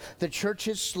happening is the church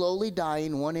is slowly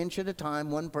dying 1 inch at a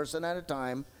time, 1 person at a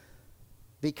time,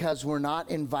 because we're not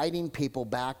inviting people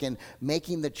back and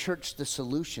making the church the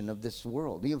solution of this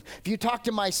world. If you talk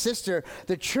to my sister,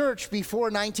 the church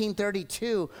before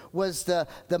 1932 was the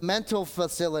mental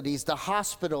facilities, the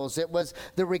hospitals, it was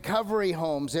the recovery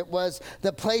homes, it was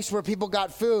the place where people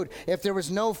got food. If there was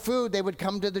no food, they would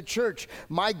come to the church.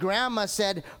 My grandma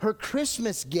said her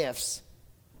Christmas gifts,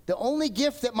 the only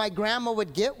gift that my grandma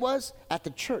would get was at the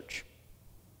church.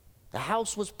 The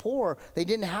house was poor. They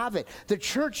didn't have it. The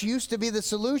church used to be the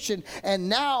solution, and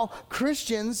now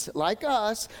Christians like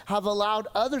us have allowed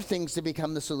other things to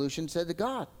become the solution to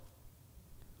God.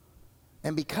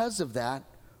 And because of that,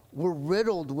 We're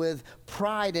riddled with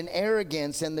pride and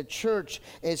arrogance, and the church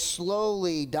is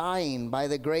slowly dying by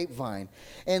the grapevine.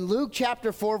 In Luke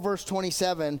chapter 4, verse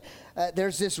 27,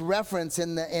 there's this reference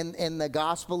in the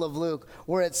Gospel of Luke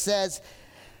where it says,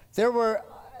 there were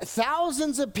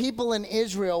thousands of people in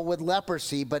Israel with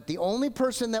leprosy, but the only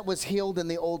person that was healed in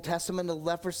the Old Testament of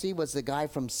leprosy was the guy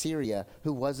from Syria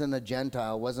who wasn't a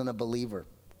Gentile, wasn't a believer.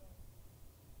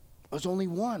 There was only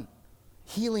one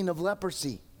healing of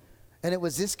leprosy. And it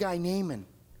was this guy Naaman,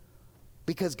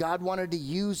 because God wanted to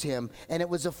use him, and it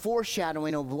was a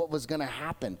foreshadowing of what was going to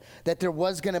happen, that there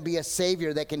was going to be a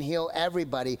Savior that can heal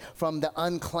everybody from the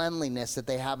uncleanliness that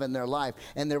they have in their life,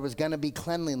 and there was going to be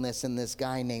cleanliness in this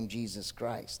guy named Jesus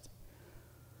Christ.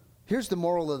 Here's the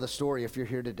moral of the story if you're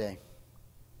here today.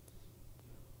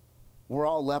 We're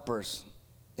all lepers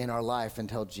in our life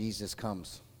until Jesus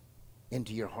comes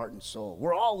into your heart and soul.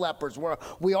 We're all lepers.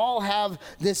 We all have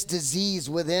this disease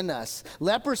within us.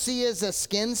 Leprosy is a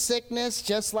skin sickness,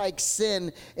 just like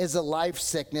sin is a life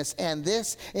sickness. And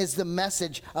this is the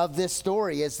message of this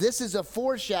story, is this is a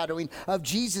foreshadowing of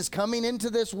Jesus coming into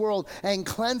this world and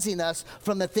cleansing us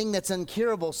from the thing that's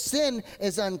incurable. Sin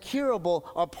is incurable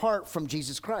apart from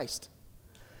Jesus Christ.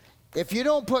 If you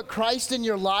don't put Christ in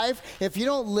your life, if you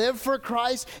don't live for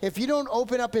Christ, if you don't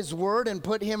open up his word and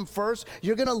put him first,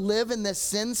 you're going to live in this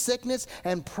sin sickness,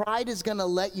 and pride is going to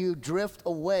let you drift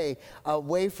away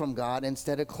from God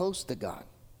instead of close to God.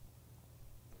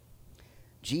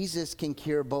 Jesus can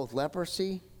cure both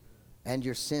leprosy and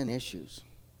your sin issues.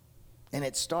 And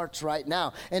it starts right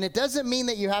now. And it doesn't mean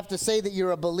that you have to say that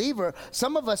you're a believer.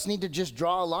 Some of us need to just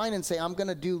draw a line and say, I'm going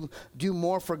to do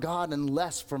more for God and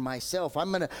less for myself. I'm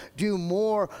going to do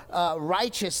more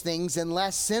righteous things and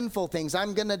less sinful things.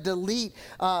 I'm going to delete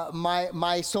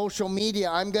my social media.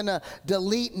 I'm going to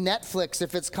delete Netflix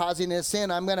if it's causing a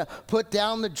sin. I'm going to put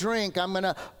down the drink. I'm going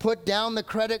to put down the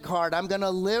credit card. I'm going to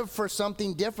live for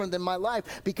something different than my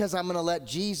life because I'm going to let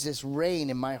Jesus reign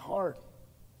in my heart.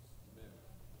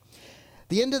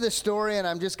 The end of the story, and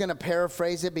I'm just going to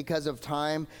paraphrase it because of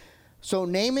time. So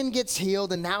Naaman gets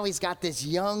healed, and now he's got this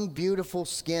young, beautiful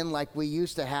skin like we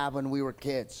used to have when we were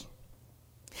kids.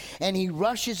 And he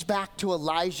rushes back to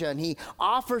Elijah, and he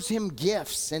offers him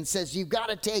gifts and says, you've got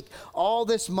to take all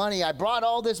this money. I brought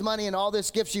all this money and all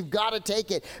this gifts. You've got to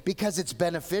take it because it's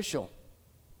beneficial.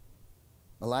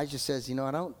 Elijah says,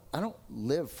 I don't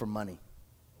live for money.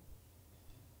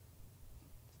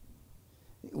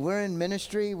 We're in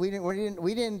ministry. We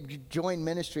didn't join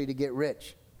ministry to get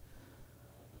rich.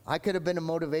 I could have been a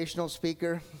motivational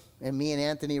speaker, and me and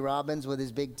Anthony Robbins with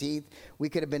his big teeth, we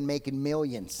could have been making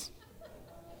millions.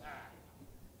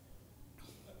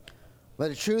 But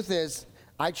the truth is,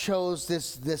 I chose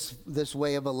this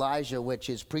way of Elijah, which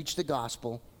is preach the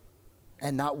gospel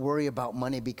and not worry about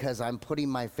money, because I'm putting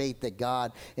my faith that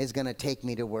God is going to take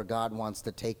me to where God wants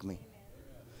to take me.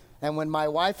 And when my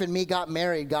wife and me got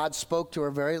married, God spoke to her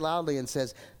very loudly and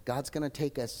says, God's going to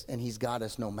take us, and he's got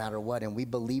us no matter what. And we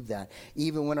believe that.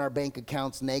 Even when our bank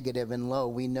account's negative and low,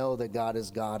 we know that God has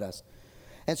got us.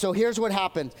 And so here's what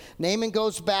happened. Naaman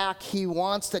goes back. He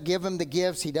wants to give him the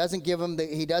gifts. He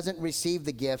doesn't receive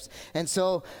the gifts. And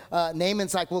so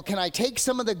Naaman's like, well, can I take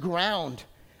some of the ground?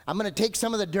 I'm going to take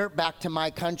some of the dirt back to my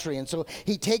country. And so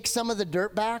he takes some of the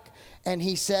dirt back, and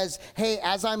he says, hey,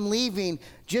 as I'm leaving,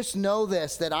 just know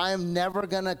this, that I am never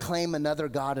going to claim another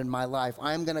God in my life.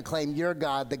 I'm going to claim your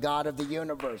God, the God of the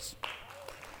universe.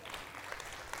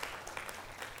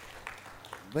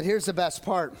 But here's the best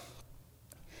part.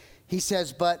 He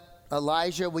says, but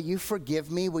Elijah, will you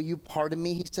forgive me? Will you pardon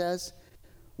me? He says,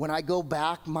 when I go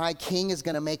back, my king is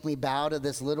going to make me bow to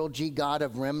this little g god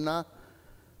of Rimnah.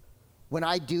 When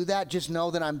I do that, just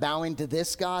know that I'm bowing to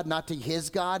this God, not to his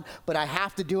God, but I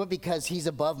have to do it because he's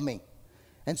above me.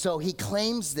 And so he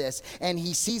claims this, and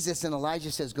he sees this, and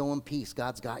Elijah says, go in peace,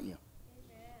 God's got you.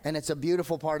 Amen. And it's a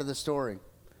beautiful part of the story.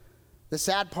 The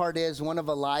sad part is one of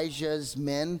Elijah's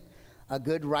men, a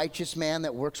good righteous man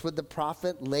that works with the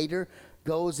prophet, later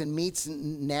goes and meets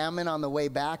Naaman on the way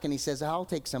back, and he says, I'll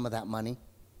take some of that money.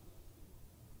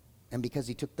 And because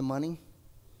he took the money,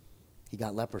 he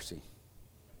got leprosy.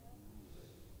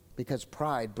 Because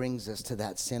pride brings us to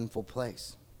that sinful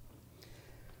place.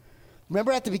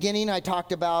 Remember at the beginning I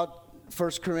talked about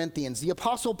 1 Corinthians. The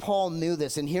Apostle Paul knew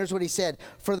this, and here's what he said.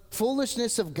 For the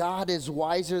foolishness of God is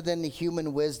wiser than the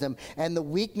human wisdom, and the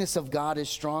weakness of God is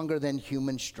stronger than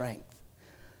human strength.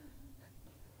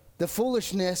 The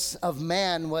foolishness of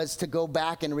man was to go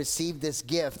back and receive this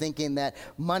gift, thinking that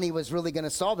money was really going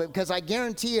to solve it, because I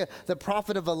guarantee you the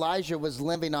prophet of Elijah was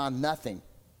living on nothing.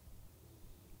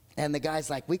 And the guy's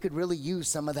like, we could really use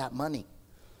some of that money.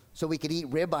 so we could eat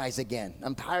ribeyes again.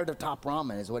 I'm tired of top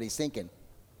ramen is what he's thinking.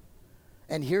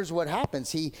 And here's what happens.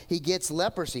 He gets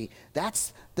leprosy.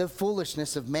 That's the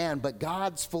foolishness of man, but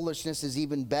God's foolishness is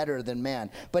even better than man.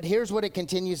 But here's what it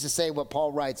continues to say, what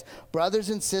Paul writes. Brothers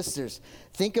and sisters,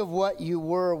 think of what you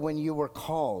were when you were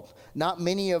called. Not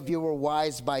many of you were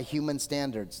wise by human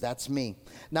standards. That's me.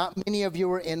 Not many of you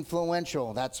were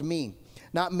influential. That's me.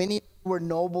 Not many of you were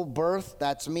noble birth.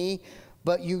 That's me.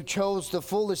 But you chose the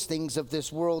foolish things of this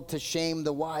world to shame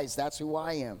the wise. That's who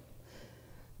I am.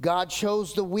 God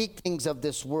chose the weak things of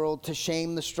this world to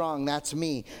shame the strong. That's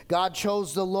me. God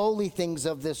chose the lowly things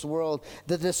of this world,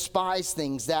 the despised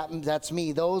things. That's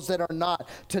me. Those that are not,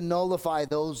 to nullify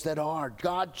those that are.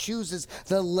 God chooses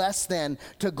the less than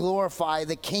to glorify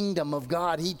the kingdom of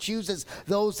God. He chooses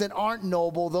those that aren't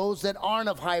noble, those that aren't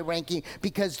of high ranking,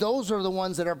 because those are the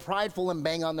ones that are prideful and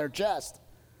bang on their chest.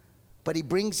 But he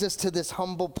brings us to this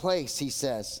humble place, he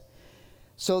says,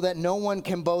 so that no one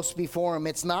can boast before him.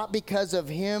 It's not because of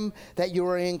him that you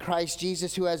are in Christ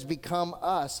Jesus, who has become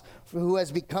us, who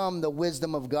has become the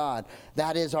wisdom of God.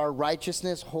 That is our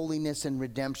righteousness, holiness, and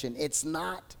redemption. It's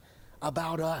not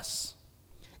about us.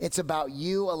 It's about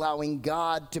you allowing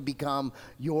God to become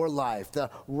your life,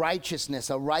 the righteousness,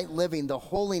 a right living, the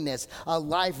holiness, a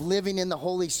life living in the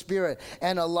Holy Spirit,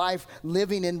 and a life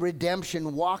living in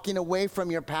redemption, walking away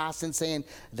from your past and saying,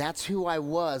 that's who I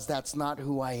was, that's not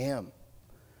who I am.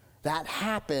 That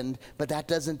happened, but that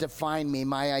doesn't define me.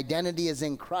 My identity is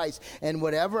in Christ, and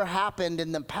whatever happened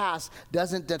in the past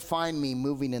doesn't define me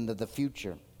moving into the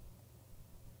future.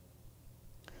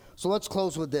 So let's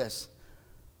close with this.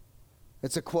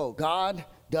 It's a quote. God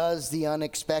does the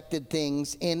unexpected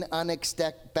things in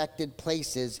unexpected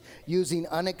places, using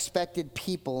unexpected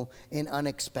people in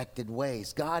unexpected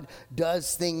ways. God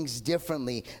does things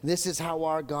differently. This is how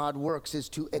our God works, is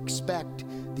to expect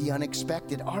the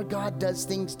unexpected. Our God does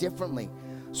things differently.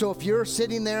 So if you're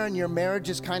sitting there and your marriage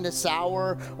is kind of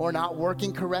sour or not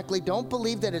working correctly, don't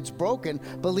believe that it's broken.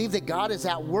 Believe that God is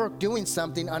at work doing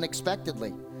something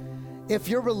unexpectedly. If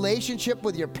your relationship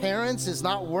with your parents is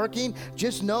not working,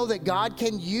 just know that God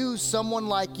can use someone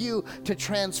like you to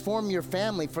transform your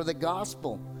family for the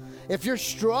gospel. If you're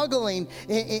struggling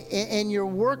in your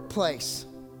workplace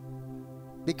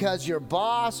because your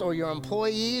boss or your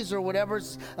employees or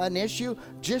whatever's an issue,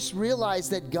 just realize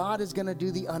that God is going to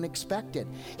do the unexpected.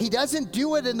 He doesn't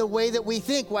do it in the way that we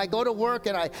think. Well, I go to work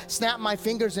and I snap my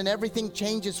fingers and everything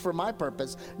changes for my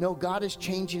purpose. No, God is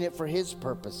changing it for his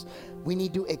purpose. We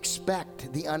need to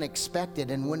expect the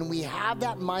unexpected. And when we have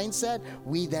that mindset,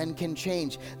 we then can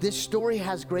change. This story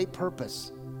has great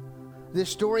purpose. This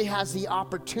story has the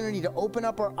opportunity to open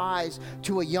up our eyes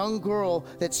to a young girl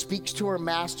that speaks to her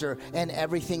master and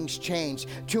everything's changed.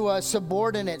 To a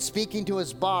subordinate speaking to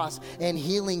his boss and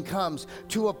healing comes.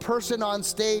 To a person on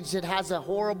stage that has a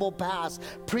horrible past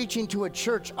preaching to a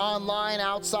church online,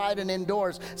 outside, and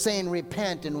indoors saying,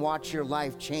 repent and watch your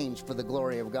life change for the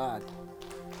glory of God.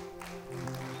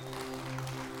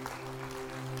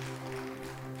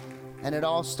 And it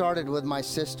all started with my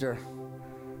sister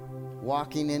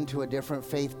walking into a different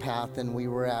faith path than we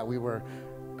were at. We were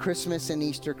Christmas and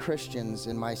Easter Christians,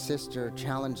 and my sister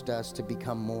challenged us to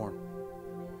become more.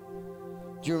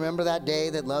 Do you remember that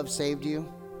day that love saved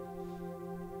you?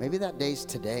 Maybe that day's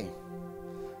today.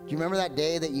 Do you remember that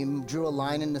day that you drew a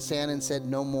line in the sand and said,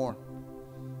 no more?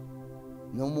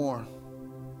 No more.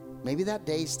 Maybe that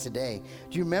day's today.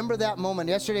 Do you remember that moment?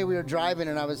 Yesterday we were driving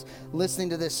and I was listening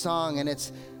to this song, and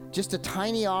it's just a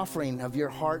tiny offering of your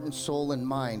heart and soul and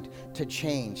mind to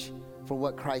change for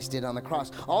what Christ did on the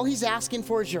cross. All he's asking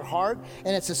for is your heart,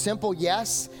 and it's a simple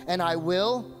yes, and I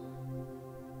will,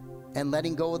 and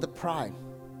letting go of the pride.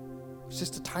 It's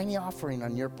just a tiny offering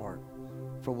on your part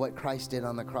for what Christ did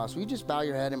on the cross. Will you just bow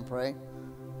your head and pray?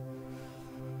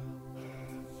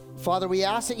 Father, we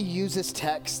ask that you use this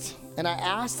text, and I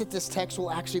ask that this text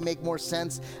will actually make more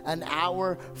sense an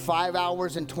hour, 5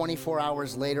 hours, and 24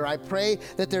 hours later. I pray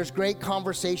that there's great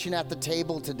conversation at the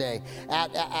table today,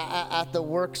 at the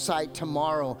work site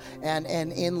tomorrow, and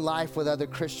in life with other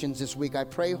Christians this week. I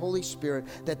pray, Holy Spirit,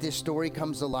 that this story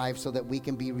comes alive so that we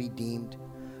can be redeemed.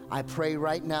 I pray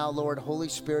right now, Lord, Holy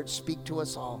Spirit, speak to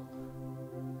us all.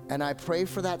 And I pray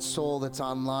for that soul that's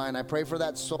online. I pray for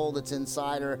that soul that's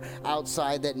inside or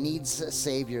outside that needs a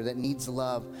Savior, that needs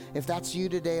love. If that's you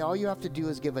today, all you have to do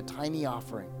is give a tiny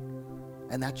offering.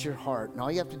 And that's your heart. And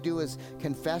all you have to do is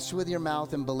confess with your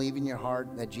mouth and believe in your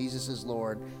heart that Jesus is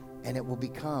Lord, and it will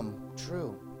become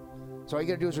true. So all you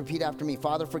got to do is repeat after me.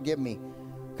 Father, forgive me.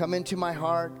 Come into my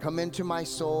heart, come into my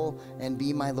soul, and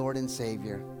be my Lord and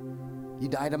Savior. You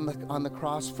died on the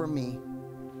cross for me.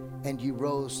 and you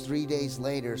rose 3 days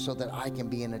later so that I can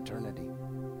be in eternity.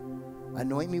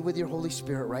 Anoint me with your Holy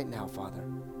Spirit right now, Father,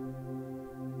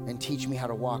 and teach me how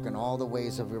to walk in all the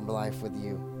ways of your life with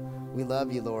you. We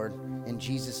love you, Lord. In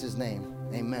Jesus' name,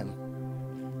 amen.